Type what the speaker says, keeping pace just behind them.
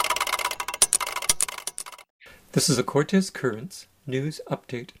This is a Cortes Currents news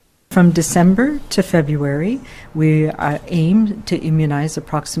update. From December to February, we aim to immunize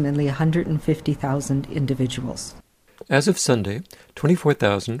approximately 150,000 individuals. As of Sunday,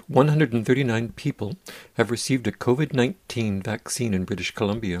 24,139 people have received a COVID-19 vaccine in British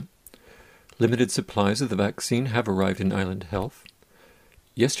Columbia. Limited supplies of the vaccine have arrived in Island Health.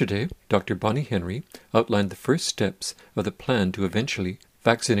 Yesterday, Dr. Bonnie Henry outlined the first steps of the plan to eventually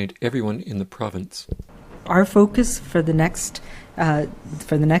vaccinate everyone in the province. Our focus for the next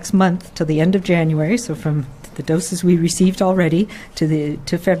month till the end of January, so from the doses we received already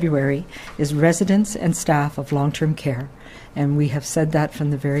to February, is residents and staff of long-term care. And we have said that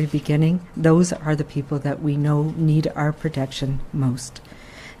from the very beginning. Those are the people that we know need our protection most.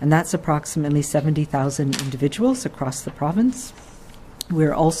 And that's approximately 70,000 individuals across the province. We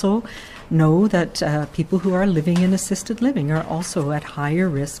also know that people who are living in assisted living are also at higher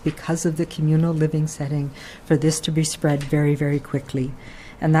risk because of the communal living setting for this to be spread very, very quickly.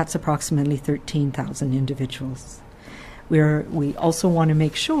 And that's approximately 13,000 individuals. We also want to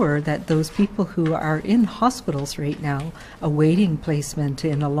make sure that those people who are in hospitals right now awaiting placement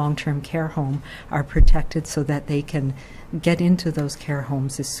in a long-term care home are protected so that they can get into those care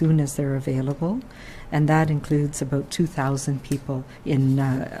homes as soon as they're available. And that includes about 2,000 people in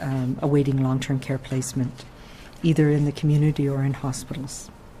awaiting long-term care placement, either in the community or in hospitals.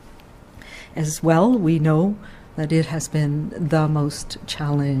 As well, we know that it has been the most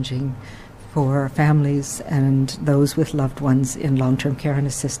challenging for families and those with loved ones in long-term care and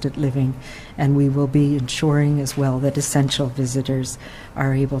assisted living, and we will be ensuring as well that essential visitors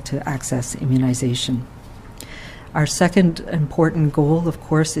are able to access immunization. Our second important goal, of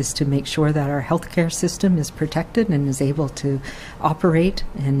course, is to make sure that our healthcare system is protected and is able to operate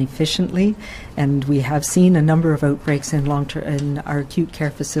and efficiently. And we have seen a number of outbreaks in our acute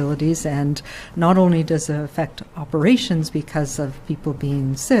care facilities. And not only does it affect operations because of people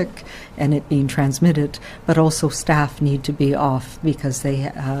being sick and it being transmitted, but also staff need to be off because they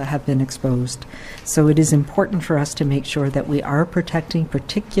have been exposed. So it is important for us to make sure that we are protecting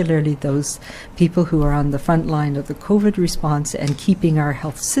particularly those people who are on the front line of the COVID response and keeping our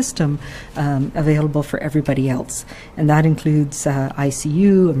health system available for everybody else. And that includes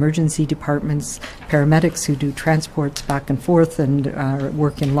ICU, emergency departments, paramedics who do transports back and forth and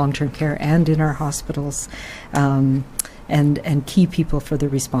work in long-term care and in our hospitals, and key people for the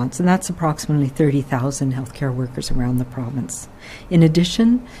response. And that's approximately 30,000 healthcare workers around the province. In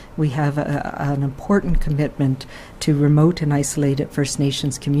addition, we have an important commitment to remote and isolated First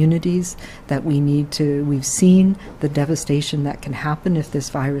Nations communities that we've seen the devastation that can happen if this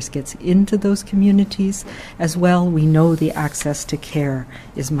virus gets into those communities. As well, we know the access to care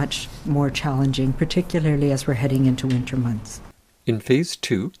is much more challenging, particularly as we're heading into winter months. In Phase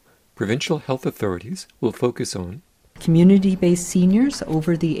 2, provincial health authorities will focus on community-based seniors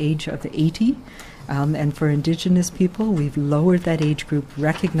over the age of 80, and for Indigenous people, we've lowered that age group,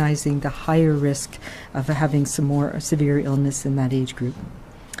 recognizing the higher risk of having some more severe illness in that age group.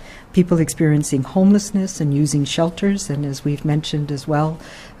 People experiencing homelessness and using shelters, and as we've mentioned as well,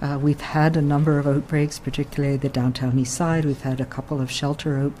 we've had a number of outbreaks, particularly the downtown east side. We've had a couple of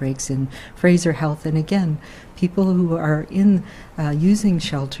shelter outbreaks in Fraser Health, and again, people who are in using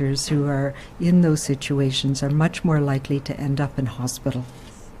shelters, who are in those situations, are much more likely to end up in hospital.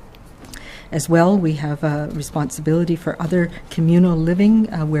 As well, we have a responsibility for other communal living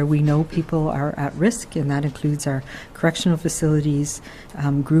where we know people are at risk, and that includes our correctional facilities,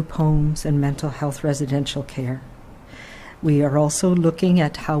 group homes, and mental health residential care. We are also looking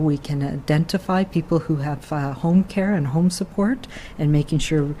at how we can identify people who have home care and home support, and making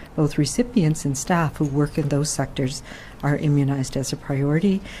sure both recipients and staff who work in those sectors are immunized as a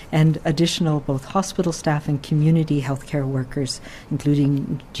priority, and additional both hospital staff and community healthcare workers,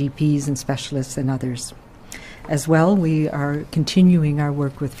 including GPs and specialists and others. As well, we are continuing our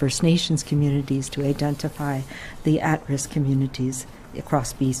work with First Nations communities to identify the at-risk communities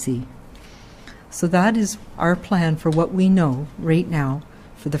across BC. So that is our plan for what we know right now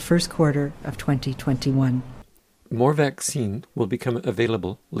for the first quarter of 2021. More vaccine will become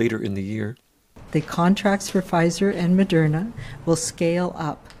available later in the year. The contracts for Pfizer and Moderna will scale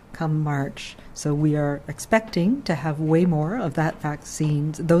up come March. So we are expecting to have way more of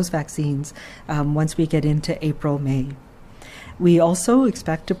those vaccines once we get into April, May. We also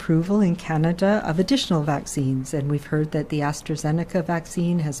expect approval in Canada of additional vaccines, and we've heard that the AstraZeneca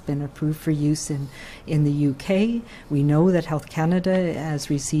vaccine has been approved for use in the UK. We know that Health Canada has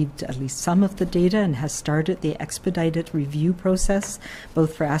received at least some of the data and has started the expedited review process,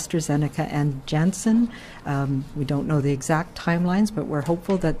 both for AstraZeneca and Janssen. We don't know the exact timelines, but we're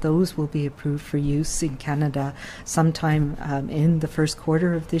hopeful that those will be approved for use in Canada sometime in the first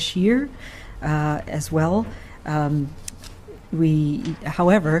quarter of this year as well.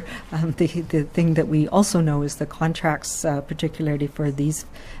 However, the thing that we also know is the contracts, particularly for these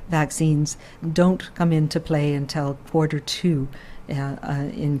vaccines, don't come into play until quarter two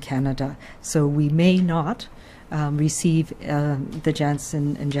in Canada. So we may not receive the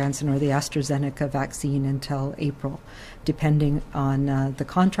Janssen & Janssen or the AstraZeneca vaccine until April, depending on the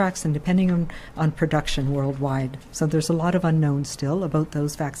contracts and depending on production worldwide. So there's a lot of unknowns still about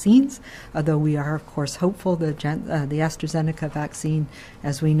those vaccines, although we are, of course, hopeful that the AstraZeneca vaccine,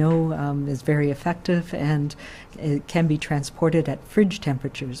 as we know, is very effective and it can be transported at fridge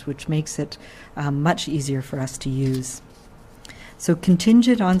temperatures, which makes it much easier for us to use. So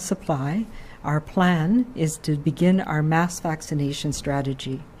contingent on supply, our plan is to begin our mass vaccination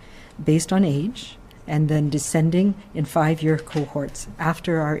strategy based on age and then descending in 5-year cohorts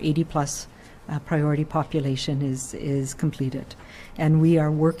after our 80-plus priority population is completed. And we are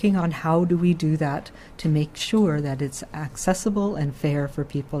working on how do we do that to make sure that it's accessible and fair for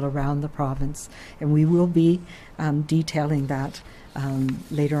people around the province. And we will be detailing that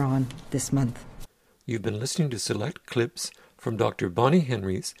later on this month. You've been listening to select clips from Dr. Bonnie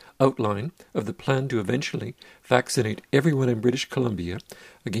Henry's outline of the plan to eventually vaccinate everyone in British Columbia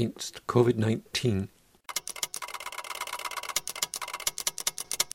against COVID-19